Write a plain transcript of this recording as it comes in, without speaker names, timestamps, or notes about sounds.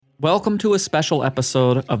Welcome to a special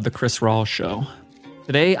episode of The Chris Rawls Show.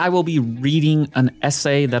 Today I will be reading an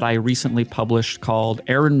essay that I recently published called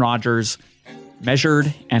Aaron Rodgers,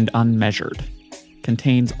 Measured and Unmeasured. It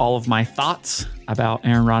contains all of my thoughts about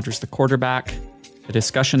Aaron Rodgers, the quarterback, the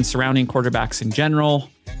discussion surrounding quarterbacks in general,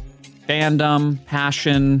 fandom,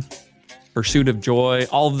 passion, pursuit of joy,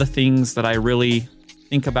 all of the things that I really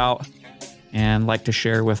think about and like to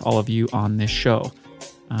share with all of you on this show.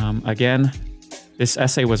 Again, this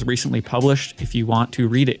essay was recently published. If you want to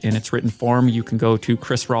read it in its written form, you can go to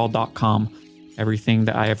chrisrawl.com. Everything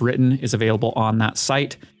that I have written is available on that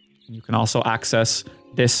site. You can also access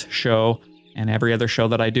this show and every other show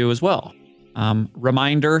that I do as well.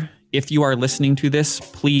 Reminder, if you are listening to this,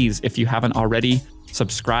 please, if you haven't already,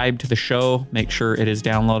 subscribe to the show. Make sure it is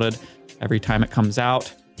downloaded every time it comes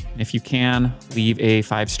out. And if you can, leave a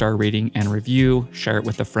 5-star rating and review, share it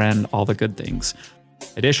with a friend, all the good things.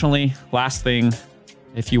 Additionally, last thing,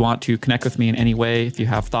 if you want to connect with me in any way, if you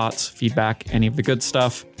have thoughts, feedback, any of the good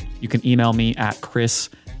stuff, you can email me at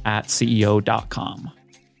chris@ceo.com.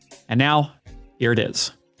 And now, here it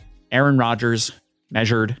is. Aaron Rodgers,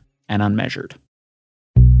 Measured and Unmeasured.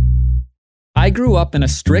 I grew up in a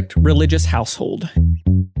strict religious household,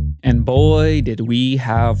 and boy, did we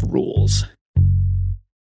have rules.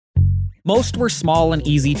 Most were small and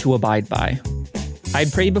easy to abide by.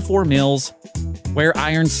 I'd pray before meals, wear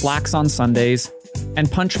iron slacks on Sundays,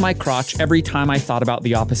 and punch my crotch every time I thought about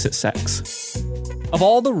the opposite sex. Of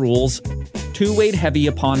all the rules, 2 weighed heavy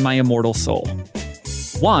upon my immortal soul.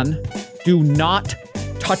 1, do not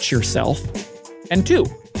touch yourself. And 2,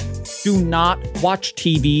 do not watch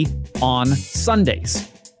TV on Sundays.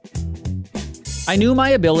 I knew my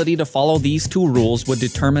ability to follow these 2 rules would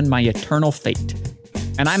determine my eternal fate.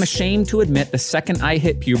 And I'm ashamed to admit the second I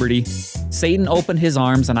hit puberty, Satan opened his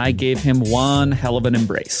arms and I gave him one hell of an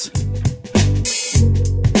embrace.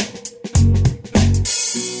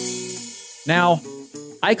 Now,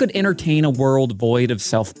 I could entertain a world void of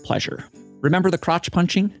self-pleasure. Remember the crotch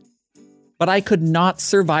punching? But I could not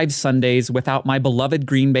survive Sundays without my beloved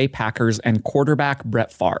Green Bay Packers and quarterback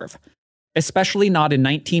Brett Favre. Especially not in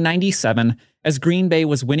 1997, as Green Bay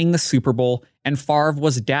was winning the Super Bowl and Favre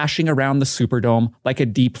was dashing around the Superdome like a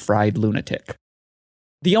deep-fried lunatic.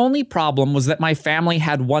 The only problem was that my family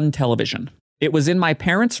had one television. It was in my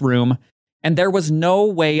parents' room, and there was no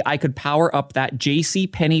way I could power up that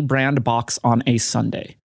JCPenney brand box on a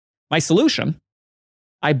Sunday. My solution?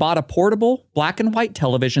 I bought a portable black and white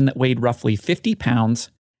television that weighed roughly 50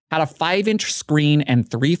 pounds, had a 5-inch screen and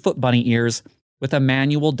 3-foot bunny ears with a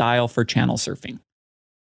manual dial for channel surfing.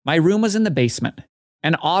 My room was in the basement,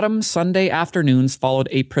 and autumn Sunday afternoons followed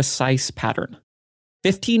a precise pattern.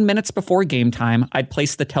 15 minutes before game time, I'd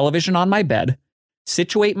place the television on my bed,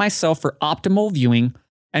 situate myself for optimal viewing,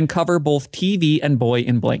 and cover both TV and boy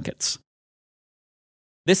in blankets.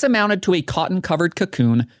 This amounted to a cotton-covered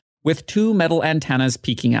cocoon with 2 metal antennas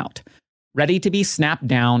peeking out, ready to be snapped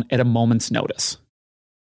down at a moment's notice.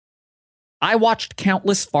 I watched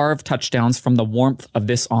countless Favre touchdowns from the warmth of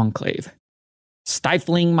this enclave,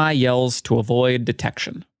 stifling my yells to avoid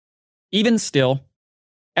detection. Even still,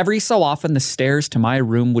 every so often the stairs to my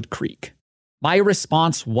room would creak. My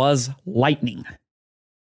response was lightning.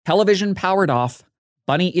 Television powered off,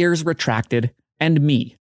 bunny ears retracted, and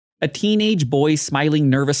me, a teenage boy smiling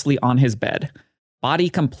nervously on his bed, body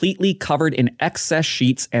completely covered in excess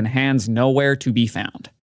sheets and hands nowhere to be found.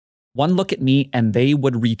 One look at me and they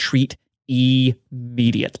would retreat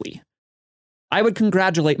immediately. I would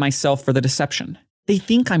congratulate myself for the deception. They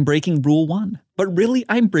think I'm breaking Rule 1, but really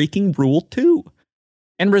I'm breaking Rule 2.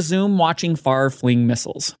 And resume watching Favre fling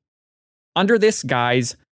missiles. Under this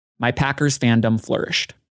guise, my Packers fandom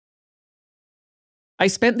flourished. I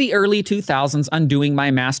spent the early 2000s undoing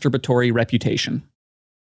my masturbatory reputation.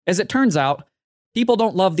 As it turns out, people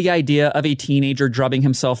don't love the idea of a teenager drubbing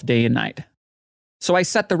himself day and night. So I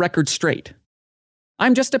set the record straight.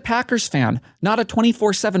 I'm just a Packers fan, not a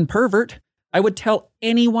 24/7 pervert. I would tell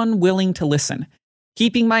anyone willing to listen,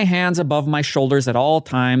 keeping my hands above my shoulders at all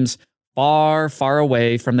times, far, far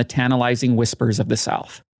away from the tantalizing whispers of the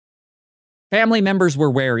South. Family members were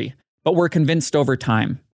wary, but were convinced over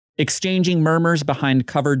time, exchanging murmurs behind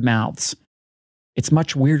covered mouths. It's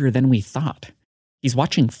much weirder than we thought. He's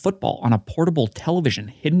watching football on a portable television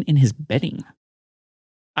hidden in his bedding.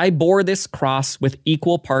 I bore this cross with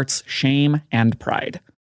equal parts shame and pride.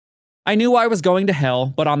 I knew I was going to hell,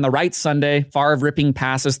 but on the right Sunday, Favre ripping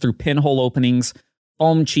passes through pinhole openings,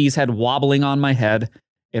 foam cheesehead wobbling on my head,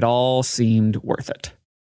 it all seemed worth it.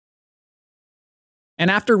 And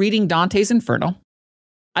after reading Dante's Inferno,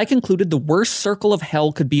 I concluded the worst circle of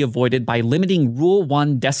hell could be avoided by limiting Rule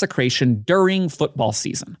 1 desecration during football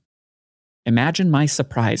season. Imagine my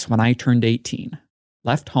surprise when I turned 18,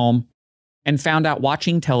 left home, and found out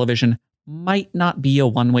watching television might not be a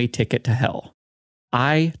one-way ticket to hell.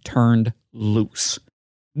 I turned loose.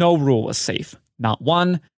 No rule was safe. Not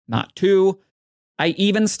one, not two. I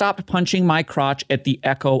even stopped punching my crotch at the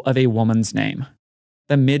echo of a woman's name.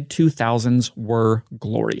 The mid-2000s were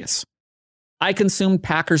glorious. I consumed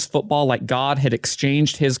Packers football like God had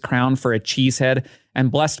exchanged his crown for a cheesehead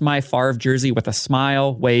and blessed my Favre jersey with a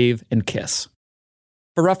smile, wave, and kiss.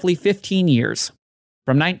 For roughly 15 years,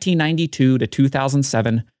 from 1992 to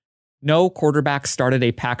 2007, no quarterback started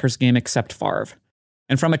a Packers game except Favre.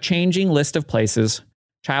 And from a changing list of places,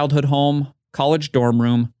 childhood home, college dorm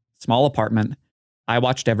room, small apartment, I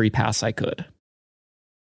watched every pass I could.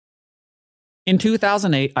 In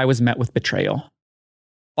 2008, I was met with betrayal.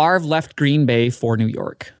 Favre left Green Bay for New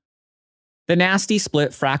York. The nasty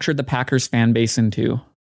split fractured the Packers fan base in two.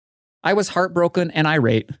 I was heartbroken and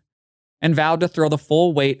irate, and vowed to throw the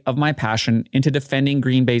full weight of my passion into defending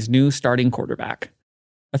Green Bay's new starting quarterback,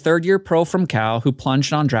 a third-year pro from Cal who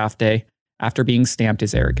plunged on draft day after being stamped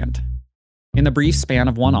as arrogant. In the brief span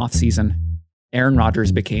of one offseason, Aaron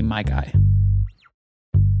Rodgers became my guy.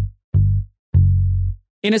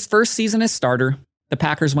 In his first season as starter, the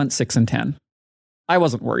Packers went 6-10. I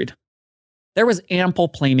wasn't worried. There was ample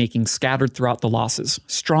playmaking scattered throughout the losses,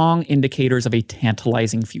 strong indicators of a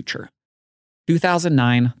tantalizing future.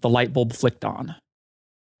 2009, the light bulb flicked on.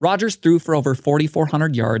 Rodgers threw for over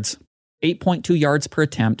 4,400 yards, 8.2 yards per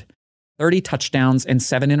attempt, 30 touchdowns, and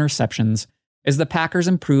 7 interceptions as the Packers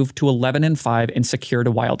improved to 11-5 and secured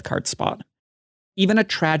a wildcard spot. Even a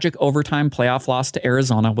tragic overtime playoff loss to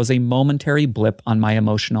Arizona was a momentary blip on my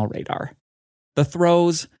emotional radar. The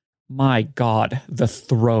throws, my God, the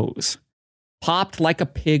throws. Popped like a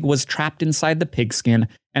pig was trapped inside the pigskin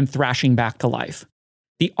and thrashing back to life.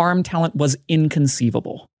 The arm talent was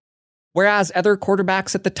inconceivable. Whereas other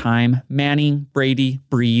quarterbacks at the time, Manning, Brady,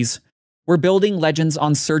 Breeze, were building legends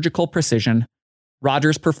on surgical precision,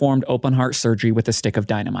 Rodgers performed open heart surgery with a stick of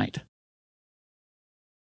dynamite.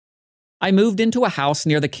 I moved into a house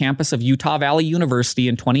near the campus of Utah Valley University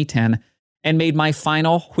in 2010 and made my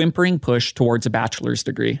final whimpering push towards a bachelor's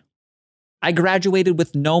degree. I graduated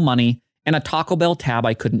with no money and a Taco Bell tab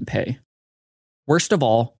I couldn't pay. Worst of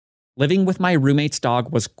all, living with my roommate's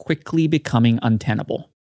dog was quickly becoming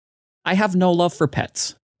untenable. I have no love for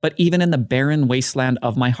pets, but even in the barren wasteland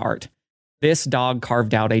of my heart, this dog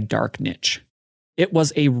carved out a dark niche. It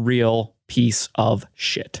was a real piece of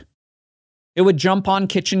shit. It would jump on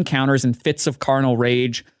kitchen counters in fits of carnal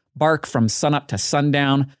rage, bark from sunup to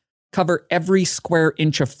sundown, cover every square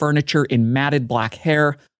inch of furniture in matted black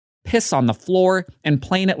hair, piss on the floor, and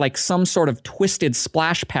plane it like some sort of twisted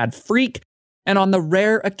splash pad freak, and on the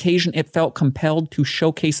rare occasion it felt compelled to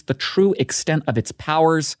showcase the true extent of its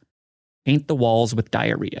powers, paint the walls with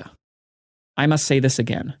diarrhea. I must say this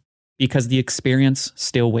again, because the experience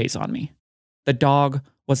still weighs on me. The dog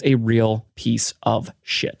was a real piece of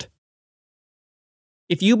shit.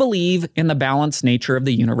 If you believe in the balanced nature of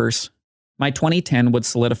the universe, my 2010 would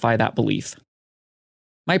solidify that belief.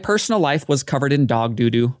 My personal life was covered in dog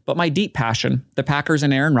doo-doo, but my deep passion, the Packers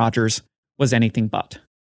and Aaron Rodgers, was anything but.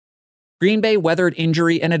 Green Bay weathered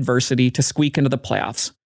injury and adversity to squeak into the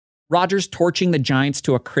playoffs. Rodgers torching the Giants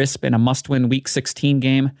to a crisp in a must-win Week 16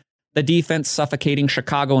 game, the defense suffocating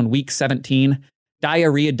Chicago in Week 17,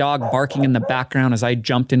 diarrhea dog barking in the background as I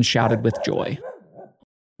jumped and shouted with joy.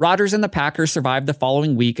 Rodgers and the Packers survived the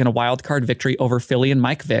following week in a wildcard victory over Philly and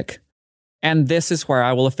Mike Vick, and this is where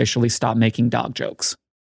I will officially stop making dog jokes.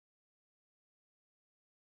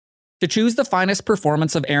 To choose the finest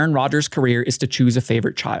performance of Aaron Rodgers' career is to choose a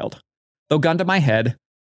favorite child. Though gun to my head,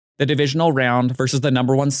 the divisional round versus the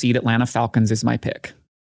number 1 seed Atlanta Falcons is my pick.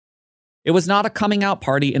 It was not a coming out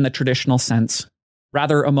party in the traditional sense,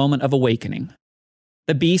 rather a moment of awakening.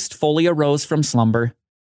 The beast fully arose from slumber,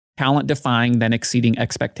 talent defying then exceeding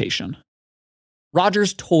expectation.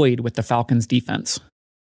 Rodgers toyed with the Falcons' defense.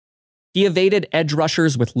 He evaded edge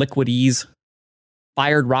rushers with liquid ease,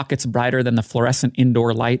 fired rockets brighter than the fluorescent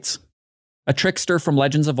indoor lights, a trickster from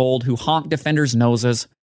legends of old who honked defenders' noses,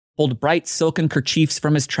 pulled bright silken kerchiefs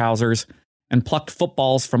from his trousers, and plucked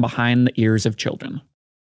footballs from behind the ears of children.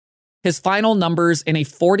 His final numbers in a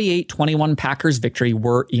 48-21 Packers victory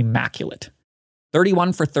were immaculate.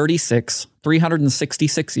 31 for 36,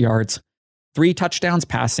 366 yards, 3 touchdowns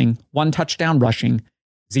passing, 1 touchdown rushing,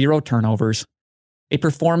 0 turnovers. A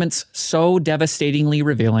performance so devastatingly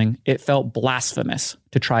revealing, it felt blasphemous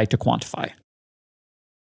to try to quantify.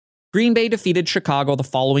 Green Bay defeated Chicago the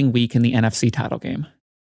following week in the NFC title game.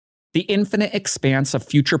 The infinite expanse of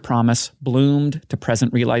future promise bloomed to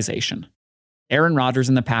present realization. Aaron Rodgers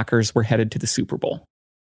and the Packers were headed to the Super Bowl.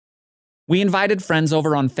 We invited friends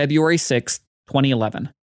over on February 6th,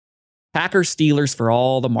 2011. Packers Steelers for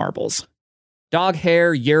all the marbles. Dog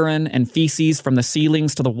hair, urine, and feces from the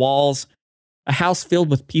ceilings to the walls. A house filled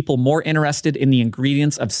with people more interested in the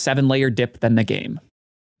ingredients of 7-layer dip than the game.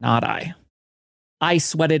 Not I. I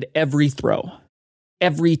sweated every throw,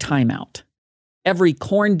 every timeout, every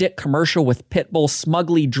corn dip commercial with Pitbull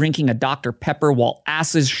smugly drinking a Dr. Pepper while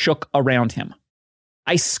asses shook around him.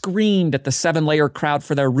 I screamed at the 7-layer crowd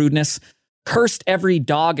for their rudeness, cursed every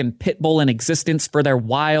dog and Pitbull in existence for their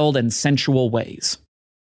wild and sensual ways.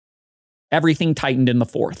 Everything tightened in the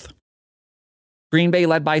fourth. Green Bay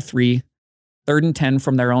led by 3, 3rd and 10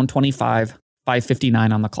 from their own 25,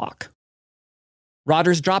 5:59 on the clock.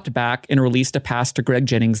 Rodgers dropped back and released a pass to Greg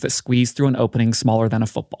Jennings that squeezed through an opening smaller than a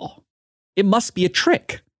football. It must be a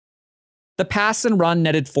trick. The pass and run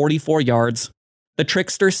netted 44 yards, the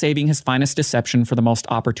trickster saving his finest deception for the most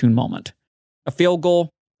opportune moment. A field goal,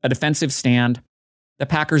 a defensive stand, the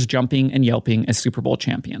Packers jumping and yelping as Super Bowl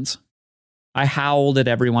champions. I howled at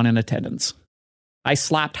everyone in attendance. I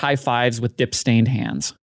slapped high fives with dip-stained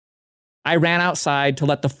hands. I ran outside to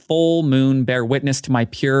let the full moon bear witness to my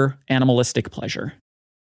pure animalistic pleasure.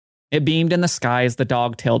 It beamed in the sky as the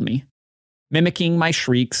dog tailed me, mimicking my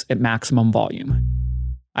shrieks at maximum volume.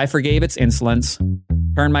 I forgave its insolence,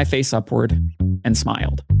 turned my face upward, and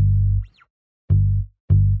smiled.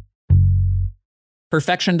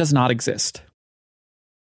 Perfection does not exist.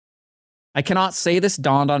 I cannot say this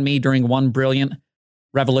dawned on me during one brilliant,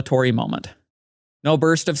 revelatory moment. No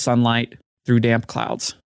burst of sunlight through damp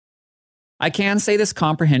clouds. I can say this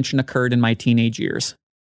comprehension occurred in my teenage years.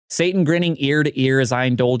 Satan grinning ear to ear as I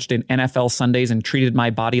indulged in NFL Sundays and treated my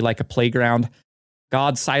body like a playground.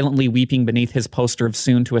 God silently weeping beneath his poster of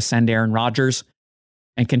soon to ascend Aaron Rodgers,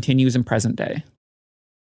 and continues in present day.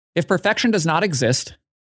 If perfection does not exist,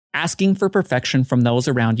 asking for perfection from those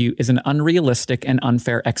around you is an unrealistic and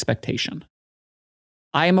unfair expectation.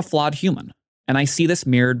 I am a flawed human, and I see this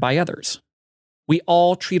mirrored by others. We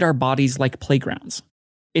all treat our bodies like playgrounds.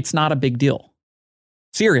 It's not a big deal.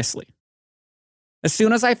 Seriously. As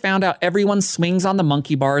soon as I found out everyone swings on the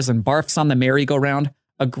monkey bars and barfs on the merry-go-round,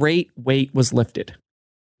 a great weight was lifted.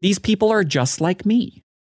 These people are just like me.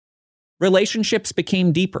 Relationships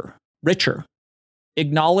became deeper, richer.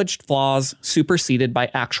 Acknowledged flaws superseded by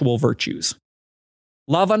actual virtues.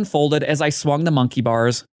 Love unfolded as I swung the monkey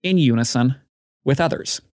bars in unison with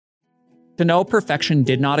others. To know perfection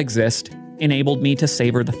did not exist enabled me to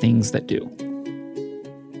savor the things that do.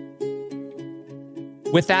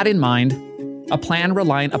 With that in mind, a plan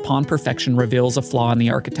reliant upon perfection reveals a flaw in the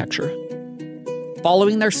architecture.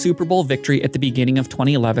 Following their Super Bowl victory at the beginning of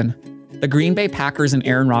 2011, the Green Bay Packers and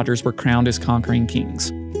Aaron Rodgers were crowned as conquering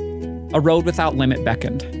kings. A road without limit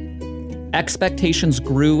beckoned. Expectations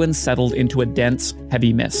grew and settled into a dense,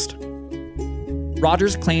 heavy mist.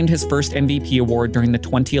 Rodgers claimed his first MVP award during the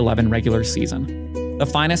 2011 regular season, the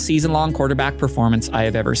finest season-long quarterback performance I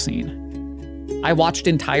have ever seen. I watched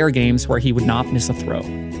entire games where he would not miss a throw,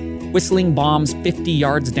 whistling bombs 50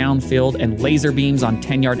 yards downfield and laser beams on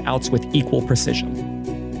 10-yard outs with equal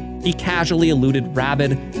precision. He casually eluded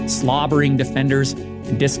rabid, slobbering defenders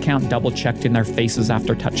and discount double-checked in their faces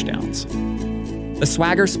after touchdowns. The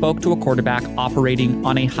swagger spoke to a quarterback operating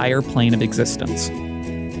on a higher plane of existence.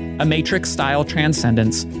 A Matrix-style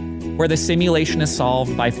transcendence where the simulation is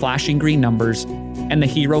solved by flashing green numbers and the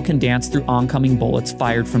hero can dance through oncoming bullets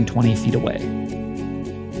fired from 20 feet away.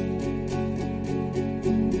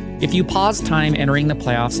 If you pause time entering the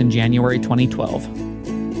playoffs in January 2012,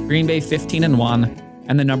 Green Bay 15-1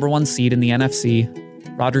 and the number 1 seed in the NFC,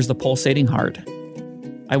 Rodgers the pulsating heart,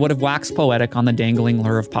 I would have waxed poetic on the dangling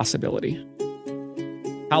lure of possibility.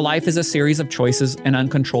 How life is a series of choices and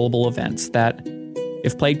uncontrollable events that,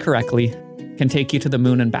 if played correctly, can take you to the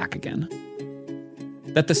moon and back again.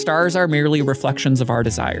 That the stars are merely reflections of our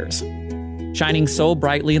desires, shining so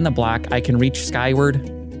brightly in the black I can reach skyward,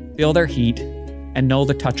 feel their heat, and know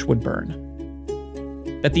the touch would burn.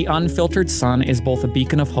 That the unfiltered sun is both a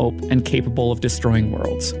beacon of hope and capable of destroying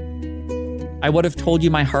worlds. I would have told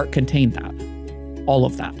you my heart contained that. All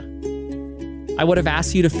of that. I would have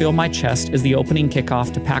asked you to fill my chest as the opening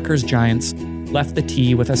kickoff to Packers-Giants left the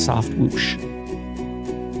tee with a soft whoosh.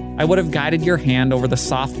 I would have guided your hand over the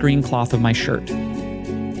soft green cloth of my shirt,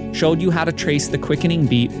 showed you how to trace the quickening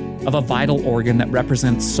beat of a vital organ that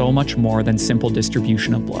represents so much more than simple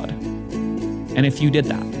distribution of blood. And if you did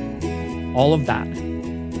that, all of that,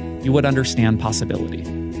 you would understand possibility.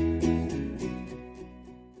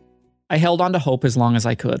 I held on to hope as long as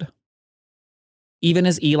I could. Even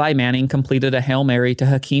as Eli Manning completed a Hail Mary to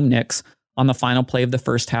Hakeem Nicks on the final play of the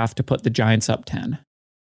first half to put the Giants up 10.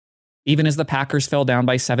 Even as the Packers fell down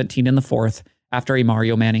by 17 in the fourth after a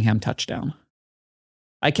Mario Manningham touchdown.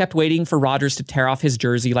 I kept waiting for Rodgers to tear off his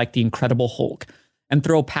jersey like the Incredible Hulk and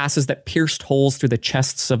throw passes that pierced holes through the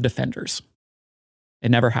chests of defenders. It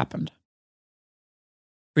never happened.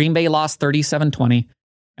 Green Bay lost 37-20,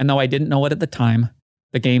 and though I didn't know it at the time,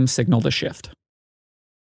 the game signaled a shift.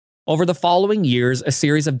 Over the following years, a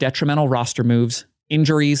series of detrimental roster moves,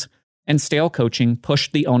 injuries, and stale coaching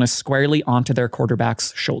pushed the onus squarely onto their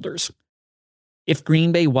quarterbacks' shoulders. If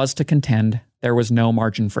Green Bay was to contend, there was no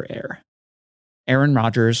margin for error. Aaron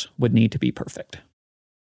Rodgers would need to be perfect.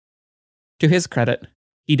 To his credit,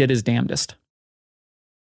 he did his damnedest.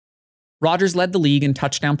 Rodgers led the league in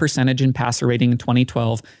touchdown percentage and passer rating in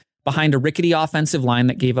 2012 behind a rickety offensive line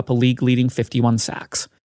that gave up a league-leading 51 sacks,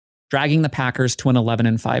 dragging the Packers to an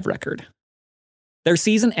 11-5 record. Their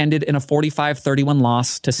season ended in a 45-31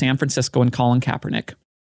 loss to San Francisco and Colin Kaepernick.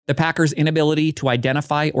 The Packers' inability to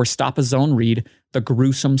identify or stop a zone read, the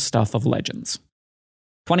gruesome stuff of legends.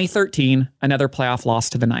 2013, another playoff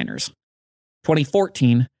loss to the Niners.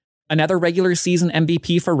 2014, another regular season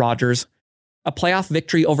MVP for Rodgers, a playoff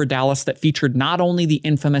victory over Dallas that featured not only the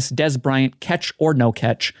infamous Dez Bryant catch or no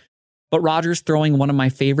catch, but Rodgers throwing one of my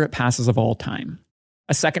favorite passes of all time,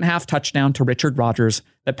 a second-half touchdown to Richard Rodgers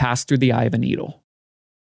that passed through the eye of a needle.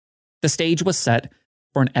 The stage was set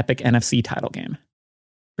for an epic NFC title game.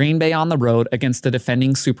 Green Bay on the road against the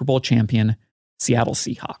defending Super Bowl champion, Seattle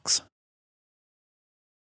Seahawks.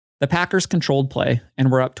 The Packers controlled play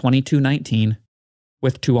and were up 22-19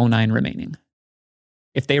 with 2:09 remaining.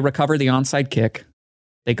 If they recover the onside kick,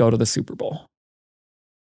 they go to the Super Bowl.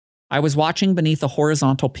 I was watching beneath a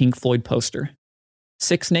horizontal Pink Floyd poster.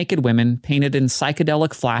 6 naked women painted in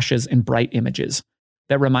psychedelic flashes and bright images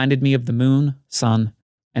that reminded me of the moon, sun,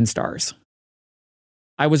 and stars.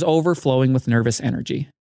 I was overflowing with nervous energy,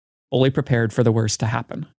 fully prepared for the worst to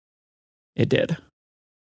happen. It did.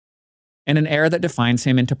 In an era that defines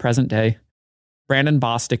him into present day, Brandon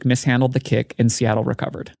Bostic mishandled the kick and Seattle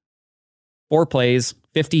recovered. 4 plays,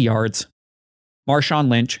 50 yards, Marshawn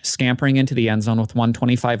Lynch scampering into the end zone with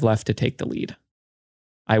 1:25 left to take the lead.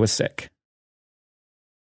 I was sick.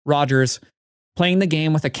 Rodgers, playing the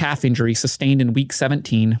game with a calf injury sustained in Week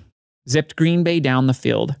 17, zipped Green Bay down the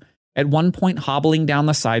field, at one point hobbling down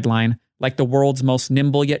the sideline like the world's most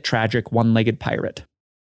nimble yet tragic one-legged pirate.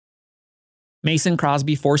 Mason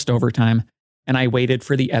Crosby forced overtime, and I waited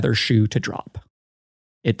for the other shoe to drop.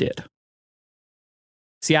 It did.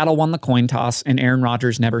 Seattle won the coin toss, and Aaron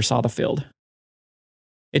Rodgers never saw the field.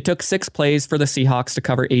 It took 6 plays for the Seahawks to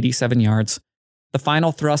cover 87 yards. The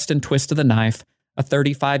final thrust and twist of the knife, a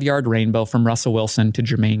 35-yard rainbow from Russell Wilson to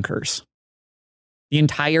Jermaine Kearse. The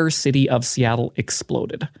entire city of Seattle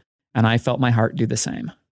exploded, and I felt my heart do the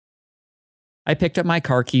same. I picked up my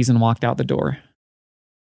car keys and walked out the door.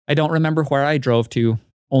 I don't remember where I drove to,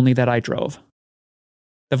 only that I drove.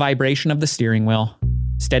 The vibration of the steering wheel,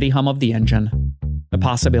 steady hum of the engine, the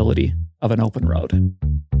possibility of an open road.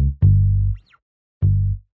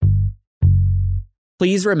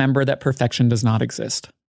 Please remember that perfection does not exist.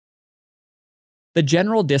 The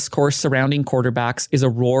general discourse surrounding quarterbacks is a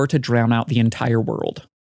roar to drown out the entire world.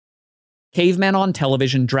 Cavemen on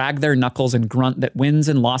television drag their knuckles and grunt that wins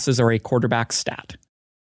and losses are a quarterback's stat.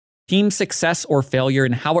 Team success or failure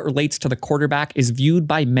and how it relates to the quarterback is viewed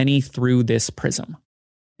by many through this prism.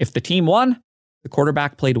 If the team won, the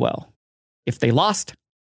quarterback played well. If they lost,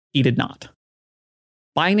 he did not.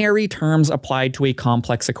 Binary terms applied to a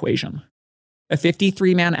complex equation. A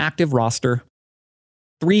 53-man active roster,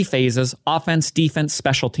 3 phases, offense, defense,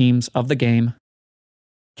 special teams of the game,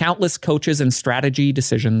 countless coaches and strategy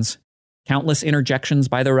decisions, countless interjections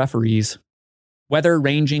by the referees, weather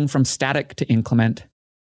ranging from static to inclement,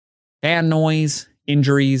 fan noise,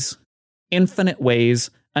 injuries, infinite ways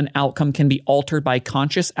an outcome can be altered by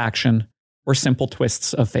conscious action or simple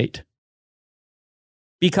twists of fate.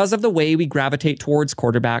 Because of the way we gravitate towards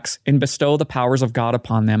quarterbacks and bestow the powers of God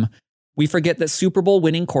upon them, we forget that Super Bowl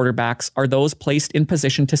winning quarterbacks are those placed in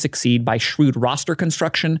position to succeed by shrewd roster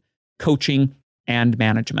construction, coaching, and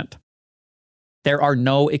management. There are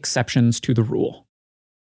no exceptions to the rule.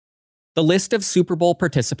 The list of Super Bowl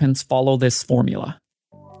participants follow this formula.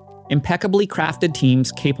 Impeccably crafted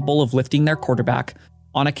teams capable of lifting their quarterback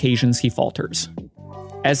on occasions he falters,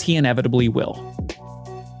 as he inevitably will.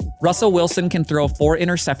 Russell Wilson can throw 4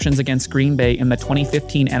 interceptions against Green Bay in the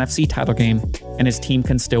 2015 NFC title game, and his team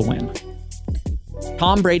can still win.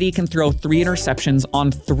 Tom Brady can throw 3 interceptions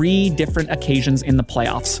on 3 different occasions in the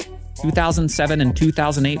playoffs, 2007 and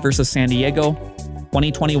 2008 versus San Diego,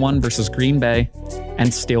 2021 versus Green Bay,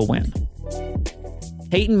 and still win.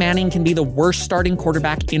 Peyton Manning can be the worst starting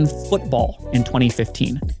quarterback in football in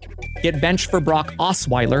 2015. Get benched for Brock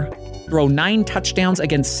Osweiler, throw 9 touchdowns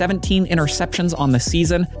against 17 interceptions on the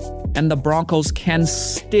season, and the Broncos can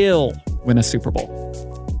still win a Super Bowl.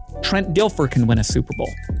 Trent Dilfer can win a Super Bowl.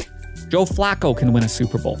 Joe Flacco can win a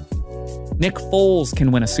Super Bowl. Nick Foles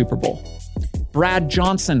can win a Super Bowl. Brad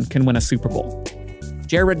Johnson can win a Super Bowl.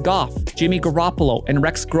 Jared Goff, Jimmy Garoppolo, and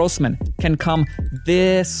Rex Grossman can come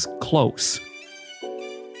this close.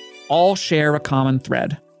 All share a common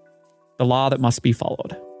thread: the law that must be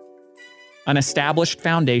followed. An established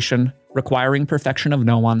foundation requiring perfection of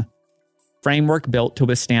no one, framework built to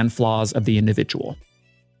withstand flaws of the individual.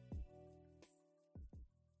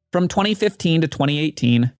 From 2015 to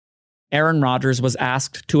 2018, Aaron Rodgers was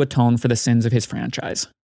asked to atone for the sins of his franchise.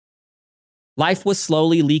 Life was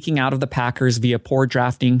slowly leaking out of the Packers via poor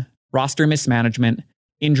drafting, roster mismanagement,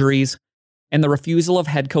 injuries, and the refusal of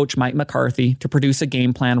head coach Mike McCarthy to produce a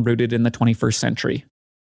game plan rooted in the 21st century.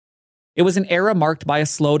 It was an era marked by a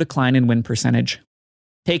slow decline in win percentage,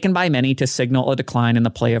 taken by many to signal a decline in the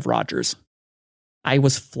play of Rodgers. I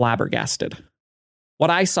was flabbergasted. What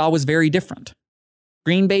I saw was very different.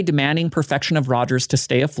 Green Bay demanding perfection of Rodgers to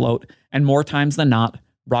stay afloat, and more times than not,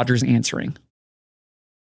 Rodgers answering.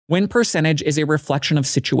 Win percentage is a reflection of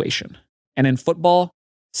situation, and in football,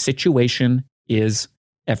 situation is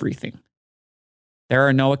everything. There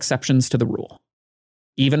are no exceptions to the rule,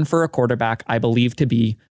 even for a quarterback I believe to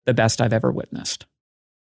be the best I've ever witnessed.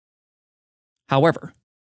 However,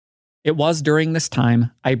 it was during this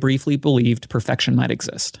time I briefly believed perfection might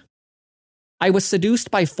exist. I was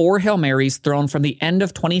seduced by 4 Hail Marys thrown from the end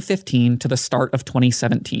of 2015 to the start of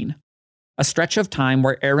 2017, a stretch of time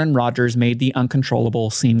where Aaron Rodgers made the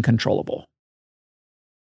uncontrollable seem controllable.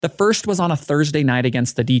 The first was on a Thursday night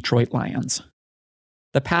against the Detroit Lions.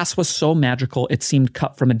 The pass was so magical it seemed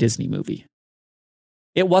cut from a Disney movie.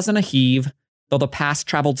 It wasn't a heave, though the pass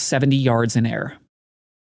traveled 70 yards in air.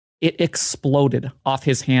 It exploded off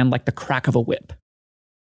his hand like the crack of a whip.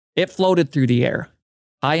 It floated through the air,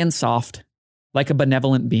 high and soft, like a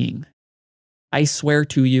benevolent being. I swear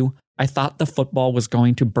to you, I thought the football was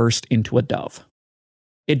going to burst into a dove.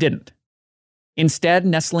 It didn't. Instead,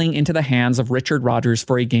 nestling into the hands of Richard Rodgers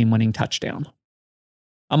for a game-winning touchdown.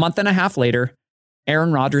 A month and a half later,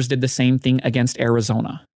 Aaron Rodgers did the same thing against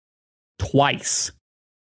Arizona. Twice.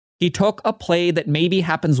 He took a play that maybe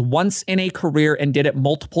happens once in a career and did it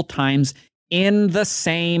multiple times in the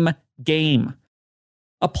same game.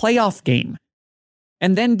 A playoff game.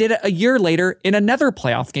 And then did it a year later in another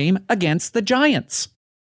playoff game against the Giants.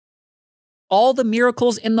 All the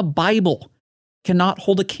miracles in the Bible cannot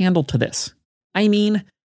hold a candle to this. I mean,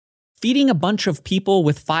 feeding a bunch of people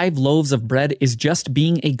with 5 loaves of bread is just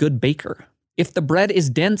being a good baker. If the bread is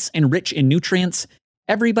dense and rich in nutrients,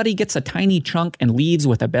 everybody gets a tiny chunk and leaves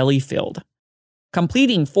with a belly filled.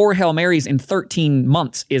 Completing 4 Hail Marys in 13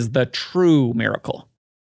 months is the true miracle.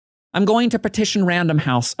 I'm going to petition Random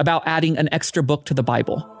House about adding an extra book to the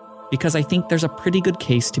Bible, because I think there's a pretty good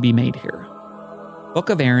case to be made here. Book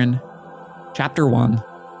of Aaron, chapter 1,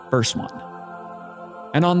 verse 1.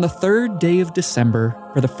 And on the 3rd day of December,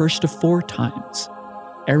 for the first of 4 times,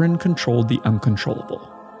 Aaron controlled the uncontrollable.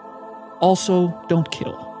 Also, don't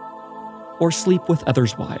kill, or sleep with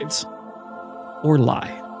others' wives, or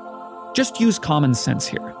lie. Just use common sense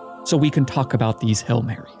here, so we can talk about these Hail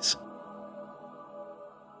Marys.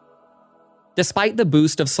 Despite the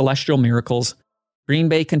boost of celestial miracles, Green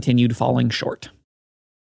Bay continued falling short.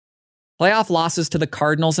 Playoff losses to the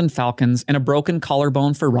Cardinals and Falcons and a broken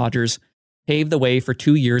collarbone for Rodgers paved the way for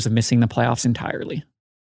 2 years of missing the playoffs entirely.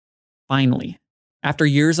 Finally, after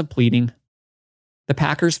years of pleading, the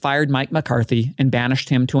Packers fired Mike McCarthy and banished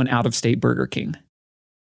him to an out-of-state Burger King.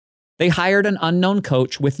 They hired an unknown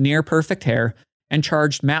coach with near-perfect hair and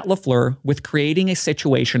charged Matt LaFleur with creating a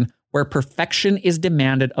situation where perfection is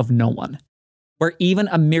demanded of no one, where even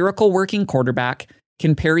a miracle-working quarterback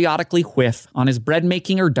can periodically whiff on his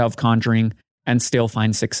bread-making or dove conjuring and still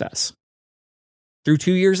find success. Through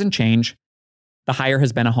 2 years and change, the hire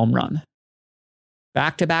has been a home run.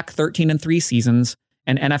 Back-to-back 13-3 seasons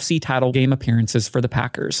and NFC title game appearances for the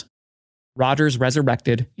Packers. Rodgers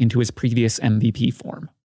resurrected into his previous MVP form.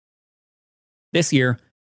 This year,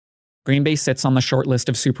 Green Bay sits on the short list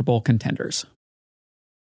of Super Bowl contenders.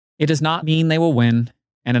 It does not mean they will win,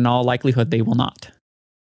 and in all likelihood they will not.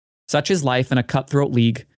 Such is life in a cutthroat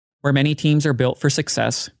league where many teams are built for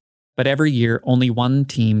success, but every year only one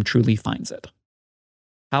team truly finds it.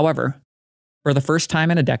 However, for the first time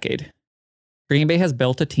in a decade, Green Bay has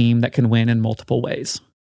built a team that can win in multiple ways.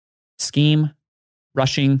 Scheme,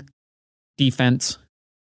 rushing, defense,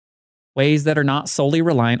 ways that are not solely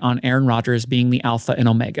reliant on Aaron Rodgers being the Alpha and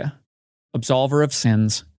Omega, absolver of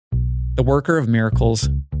sins, the worker of miracles,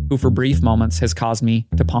 who for brief moments has caused me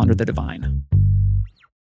to ponder the divine.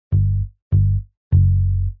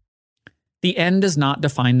 The end does not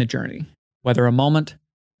define the journey, whether a moment,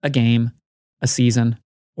 a game, a season,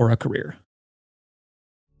 or a career.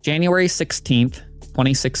 January 16th,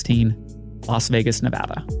 2016, Las Vegas,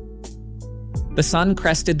 Nevada. The sun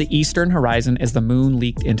crested the eastern horizon as the moon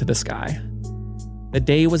leaked into the sky. The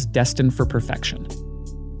day was destined for perfection.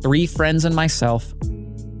 3 friends and myself,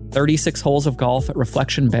 36 holes of golf at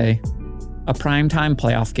Reflection Bay, a primetime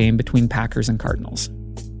playoff game between Packers and Cardinals.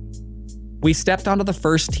 We stepped onto the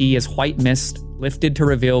first tee as white mist lifted to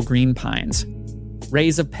reveal green pines,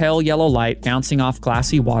 rays of pale yellow light bouncing off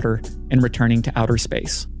glassy water and returning to outer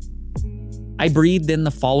space. I breathed in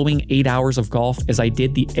the following 8 hours of golf as I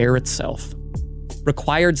did the air itself.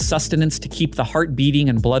 Required sustenance to keep the heart beating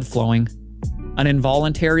and blood flowing, an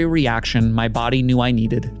involuntary reaction my body knew I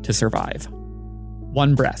needed to survive.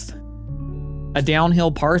 1 breath. A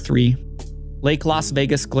downhill par 3, Lake Las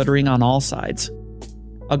Vegas glittering on all sides.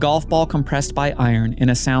 A golf ball compressed by iron in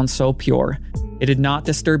a sound so pure, it did not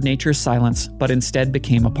disturb nature's silence, but instead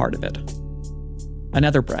became a part of it.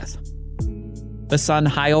 Another breath. The sun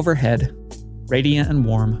high overhead, radiant and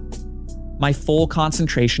warm. My full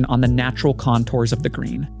concentration on the natural contours of the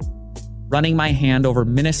green. Running my hand over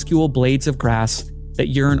minuscule blades of grass that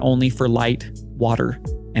yearn only for light, water,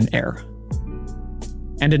 and air.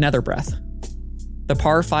 And another breath. The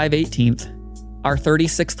par 5 18th, our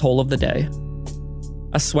 36th hole of the day.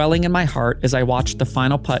 A swelling in my heart as I watched the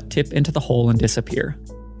final putt tip into the hole and disappear.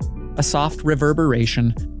 A soft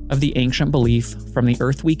reverberation of the ancient belief from the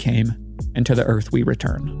earth we came and to the earth we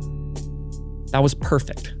return. That was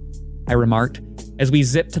perfect, I remarked, as we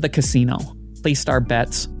zipped to the casino, placed our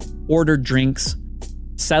bets, ordered drinks,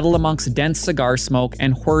 settled amongst dense cigar smoke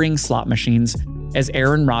and whirring slot machines as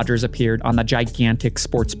Aaron Rodgers appeared on the gigantic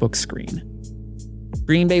sportsbook screen.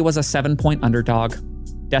 Green Bay was a 7-point underdog,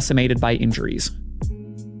 decimated by injuries.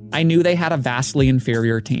 I knew they had a vastly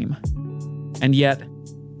inferior team. And yet,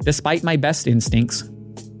 despite my best instincts,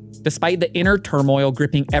 despite the inner turmoil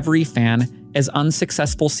gripping every fan as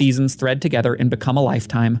unsuccessful seasons thread together and become a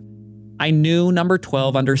lifetime, I knew number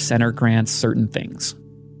 12 under center grants certain things.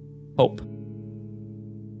 Hope.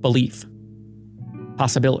 Belief.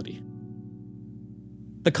 Possibility.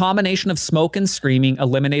 The combination of smoke and screaming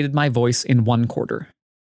eliminated my voice in 1 quarter.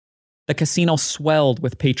 The casino swelled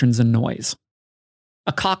with patrons and noise.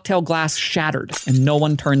 A cocktail glass shattered and no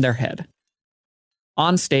one turned their head.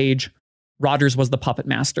 On stage, Rodgers was the puppet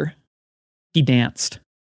master. He danced.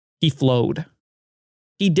 He flowed.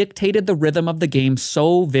 He dictated the rhythm of the game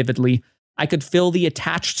so vividly, I could feel the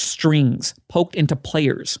attached strings poked into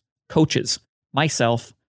players, coaches,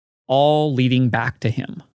 myself, all leading back to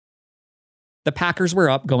him. The Packers were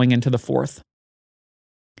up going into the 4th.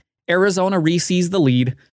 Arizona re-seized the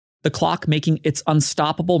lead, the clock making its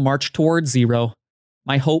unstoppable march towards 0,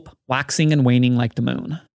 my hope waxing and waning like the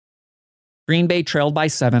moon. Green Bay trailed by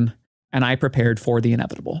 7, and I prepared for the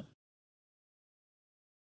inevitable.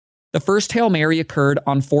 The first Hail Mary occurred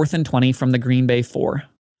on 4th and 20 from the Green Bay 4,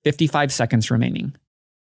 55 seconds remaining.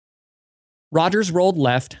 Rodgers rolled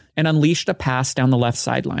left and unleashed a pass down the left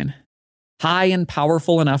sideline, high and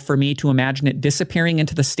powerful enough for me to imagine it disappearing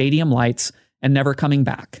into the stadium lights and never coming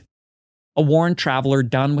back. A worn traveler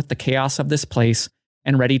done with the chaos of this place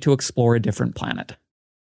and ready to explore a different planet.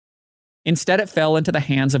 Instead, it fell into the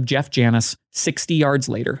hands of Jeff Janis 60 yards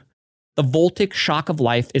later. The voltic shock of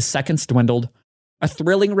life is seconds dwindled, a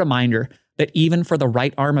thrilling reminder that even for the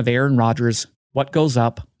right arm of Aaron Rodgers, what goes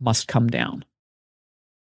up must come down.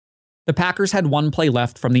 The Packers had 1 play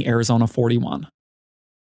left from the Arizona 41.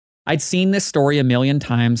 I'd seen this story a million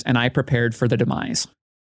times and I prepared for the demise.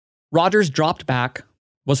 Rodgers dropped back,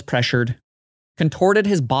 was pressured, contorted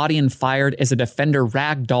his body and fired as a defender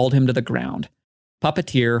ragdolled him to the ground.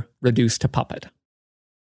 Puppeteer reduced to puppet.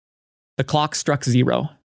 The clock struck 0.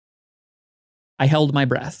 I held my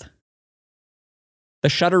breath. The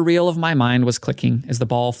shutter reel of my mind was clicking as the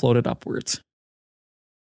ball floated upwards.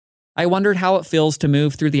 I wondered how it feels to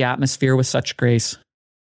move through the atmosphere with such grace.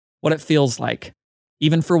 What it feels like,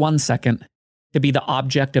 even for 1 second, to be the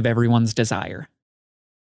object of everyone's desire.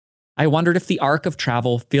 I wondered if the arc of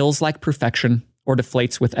travel feels like perfection or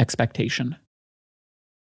deflates with expectation.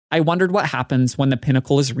 I wondered what happens when the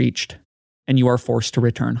pinnacle is reached and you are forced to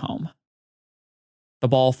return home. The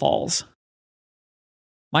ball falls.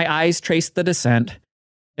 My eyes traced the descent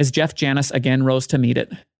as Jeff Janis again rose to meet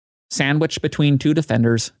it, sandwiched between 2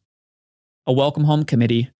 defenders, a welcome home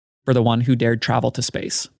committee for the one who dared travel to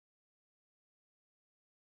space.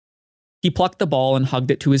 He plucked the ball and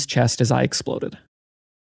hugged it to his chest as I exploded.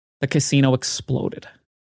 The casino exploded.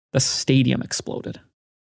 The stadium exploded.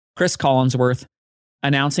 Chris Collinsworth,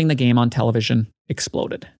 announcing the game on television,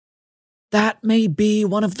 exploded. That may be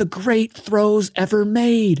one of the great throws ever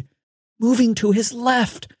made, moving to his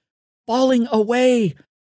left, falling away,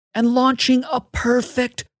 and launching a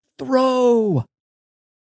perfect throw.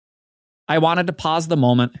 I wanted to pause the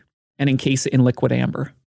moment and encase it in liquid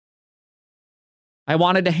amber. I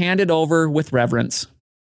wanted to hand it over with reverence,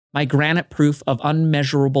 my granite proof of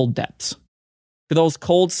unmeasurable depths, to those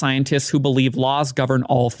cold scientists who believe laws govern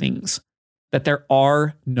all things, that there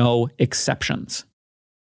are no exceptions.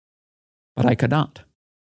 But I could not.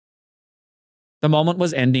 The moment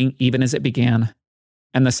was ending even as it began,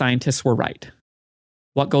 and the scientists were right.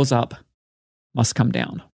 What goes up must come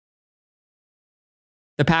down.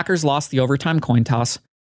 The Packers lost the overtime coin toss,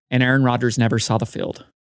 and Aaron Rodgers never saw the field.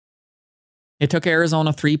 It took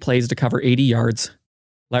Arizona 3 plays to cover 80 yards,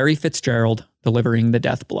 Larry Fitzgerald delivering the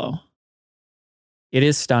death blow. It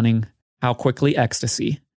is stunning how quickly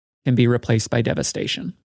ecstasy can be replaced by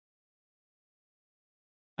devastation.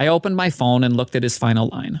 I opened my phone and looked at his final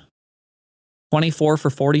line. 24 for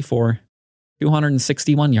 44,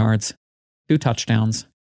 261 yards, 2 touchdowns,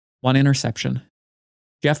 1 interception.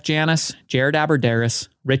 Jeff Janis, Jared Abbrederis,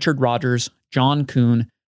 Richard Rodgers, John Kuhn,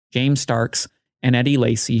 James Starks, and Eddie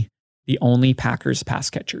Lacy, the only Packers pass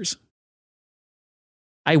catchers.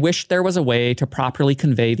 I wished there was a way to properly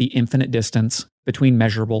convey the infinite distance between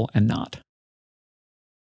measurable and not.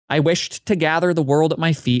 I wished to gather the world at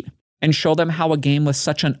my feet and show them how a game with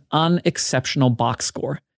such an unexceptional box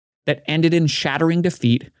score that ended in shattering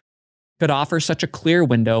defeat could offer such a clear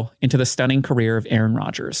window into the stunning career of Aaron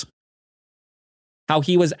Rodgers. How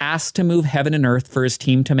he was asked to move heaven and earth for his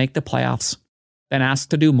team to make the playoffs, then asked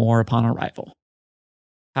to do more upon arrival.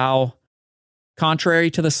 How, contrary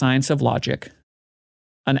to the science of logic,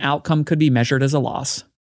 an outcome could be measured as a loss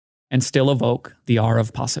and still evoke the awe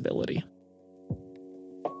of possibility.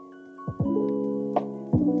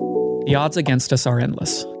 The odds against us are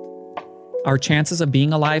endless. Our chances of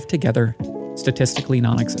being alive together, statistically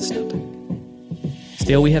non-existent.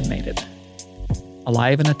 Still, we have made it.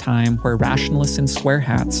 Alive in a time where rationalists in square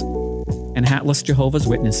hats and hatless Jehovah's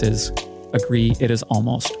Witnesses agree it is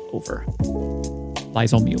almost over.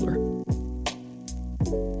 Liesl Mueller.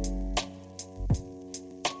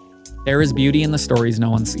 There is beauty in the stories no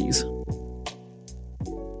one sees.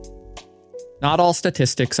 Not all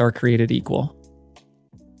statistics are created equal.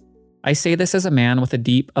 I say this as a man with a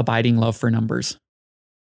deep, abiding love for numbers,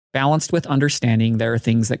 balanced with understanding there are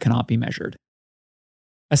things that cannot be measured.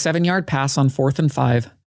 A 7-yard pass on 4th and 5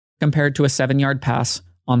 compared to a 7-yard pass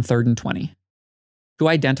on 3rd and 20. 2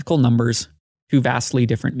 identical numbers, 2 vastly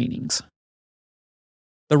different meanings.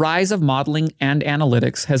 The rise of modeling and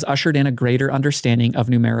analytics has ushered in a greater understanding of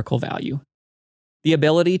numerical value. The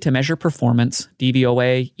ability to measure performance,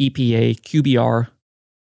 DVOA, EPA, QBR,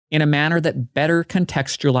 in a manner that better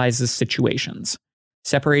contextualizes situations,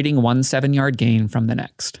 separating one 7-yard gain from the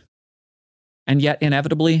next. And yet,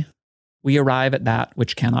 inevitably, we arrive at that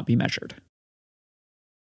which cannot be measured.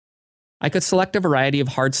 I could select a variety of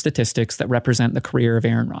hard statistics that represent the career of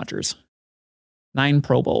Aaron Rodgers. 9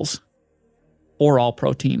 Pro Bowls, 4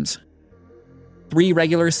 All-Pro teams, 3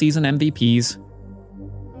 regular season MVPs,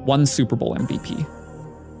 1 Super Bowl MVP,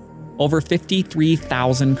 over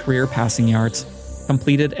 53,000 career passing yards,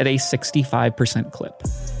 completed at a 65% clip,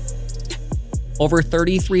 over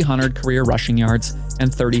 3,300 career rushing yards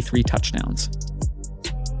and 33 touchdowns,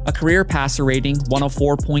 a career passer rating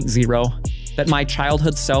 104.0 that my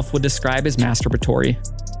childhood self would describe as masturbatory,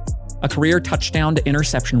 a career touchdown to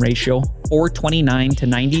interception ratio 429 to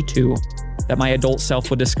 92 that my adult self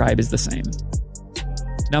would describe as the same.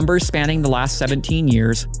 Numbers spanning the last 17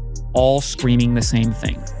 years, all screaming the same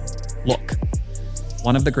thing. Look,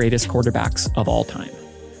 one of the greatest quarterbacks of all time.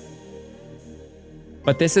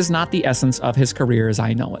 But this is not the essence of his career as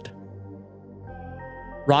I know it.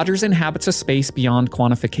 Rodgers inhabits a space beyond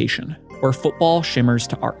quantification, where football shimmers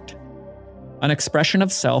to art. An expression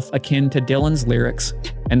of self akin to Dylan's lyrics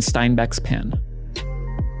and Steinbeck's pen.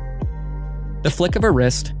 The flick of a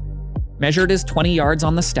wrist, measured as 20 yards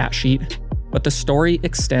on the stat sheet, but the story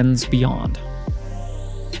extends beyond.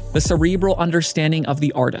 The cerebral understanding of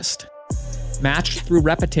the artist, matched through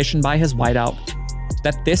repetition by his wideout,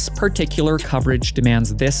 that this particular coverage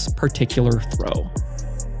demands this particular throw.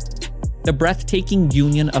 The breathtaking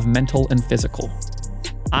union of mental and physical.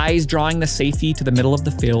 Eyes drawing the safety to the middle of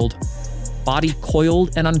the field, body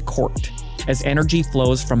coiled and uncorked as energy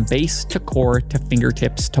flows from base to core to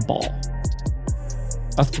fingertips to ball.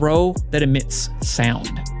 A throw that emits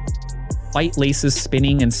sound. white laces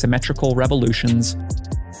spinning in symmetrical revolutions,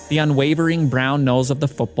 the unwavering brown nose of the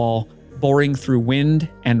football boring through wind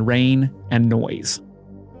and rain and noise.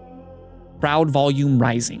 Crowd volume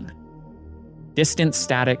rising. Distant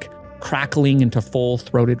static crackling into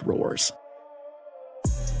full-throated roars.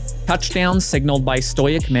 Touchdowns signaled by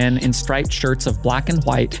stoic men in striped shirts of black and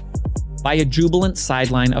white, by a jubilant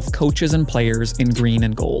sideline of coaches and players in green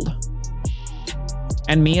and gold.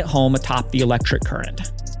 And me at home atop the electric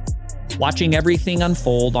current, watching everything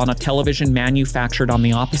unfold on a television manufactured on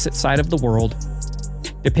the opposite side of the world,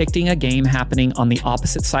 depicting a game happening on the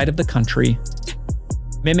opposite side of the country,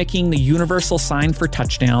 mimicking the universal sign for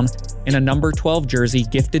touchdown in a number 12 jersey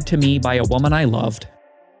gifted to me by a woman I loved,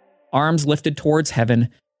 arms lifted towards heaven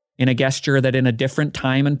in a gesture that in a different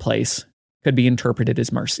time and place could be interpreted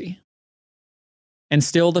as mercy. And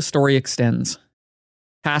still the story extends,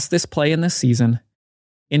 past this play in this season,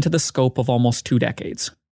 into the scope of almost 2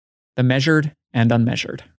 decades, the measured and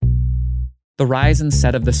unmeasured. The rise and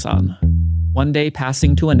set of the sun, one day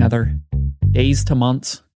passing to another, days to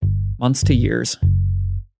months, months to years,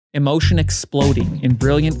 emotion exploding in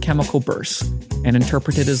brilliant chemical bursts and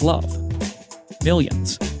interpreted as love.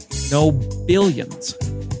 Millions, no billions,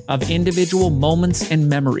 of individual moments and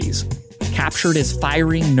memories captured as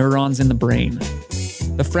firing neurons in the brain.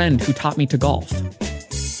 The friend who taught me to golf.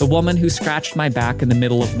 The woman who scratched my back in the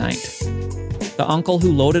middle of night. The uncle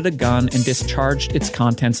who loaded a gun and discharged its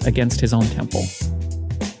contents against his own temple.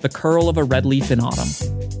 The curl of a red leaf in autumn.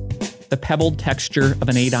 The pebbled texture of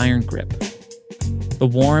an 8-iron grip. The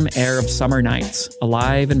warm air of summer nights,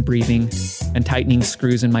 alive and breathing, and tightening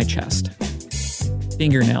screws in my chest.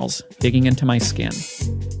 Fingernails digging into my skin.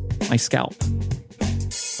 My scalp.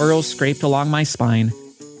 Furrows scraped along my spine,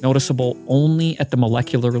 noticeable only at the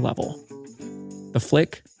molecular level. The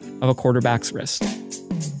flick of a quarterback's wrist.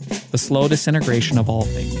 The slow disintegration of all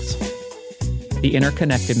things. The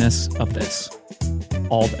interconnectedness of this.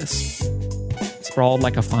 All this. Sprawled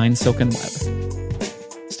like a fine silken web.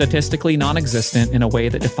 Statistically non-existent in a way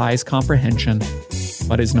that defies comprehension,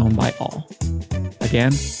 but is known by all.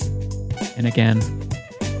 Again, and again,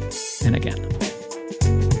 and again.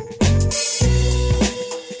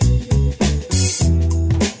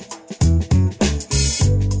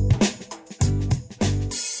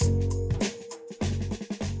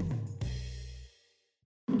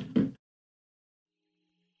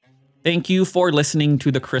 Thank you for listening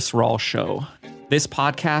to The Chris Rawl Show. This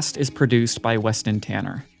podcast is produced by Weston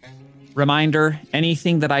Tanner. Reminder,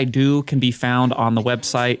 anything that I do can be found on the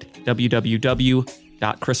website,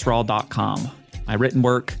 www.chrisrawl.com. My written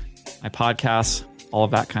work, my podcasts, all of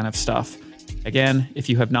that kind of stuff. Again, if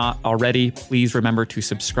you have not already, please remember to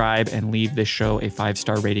subscribe and leave this show a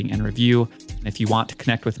 5-star rating and review. And if you want to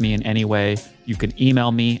connect with me in any way, you can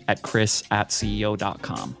email me at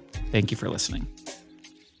chris@ceo.com. Thank you for listening.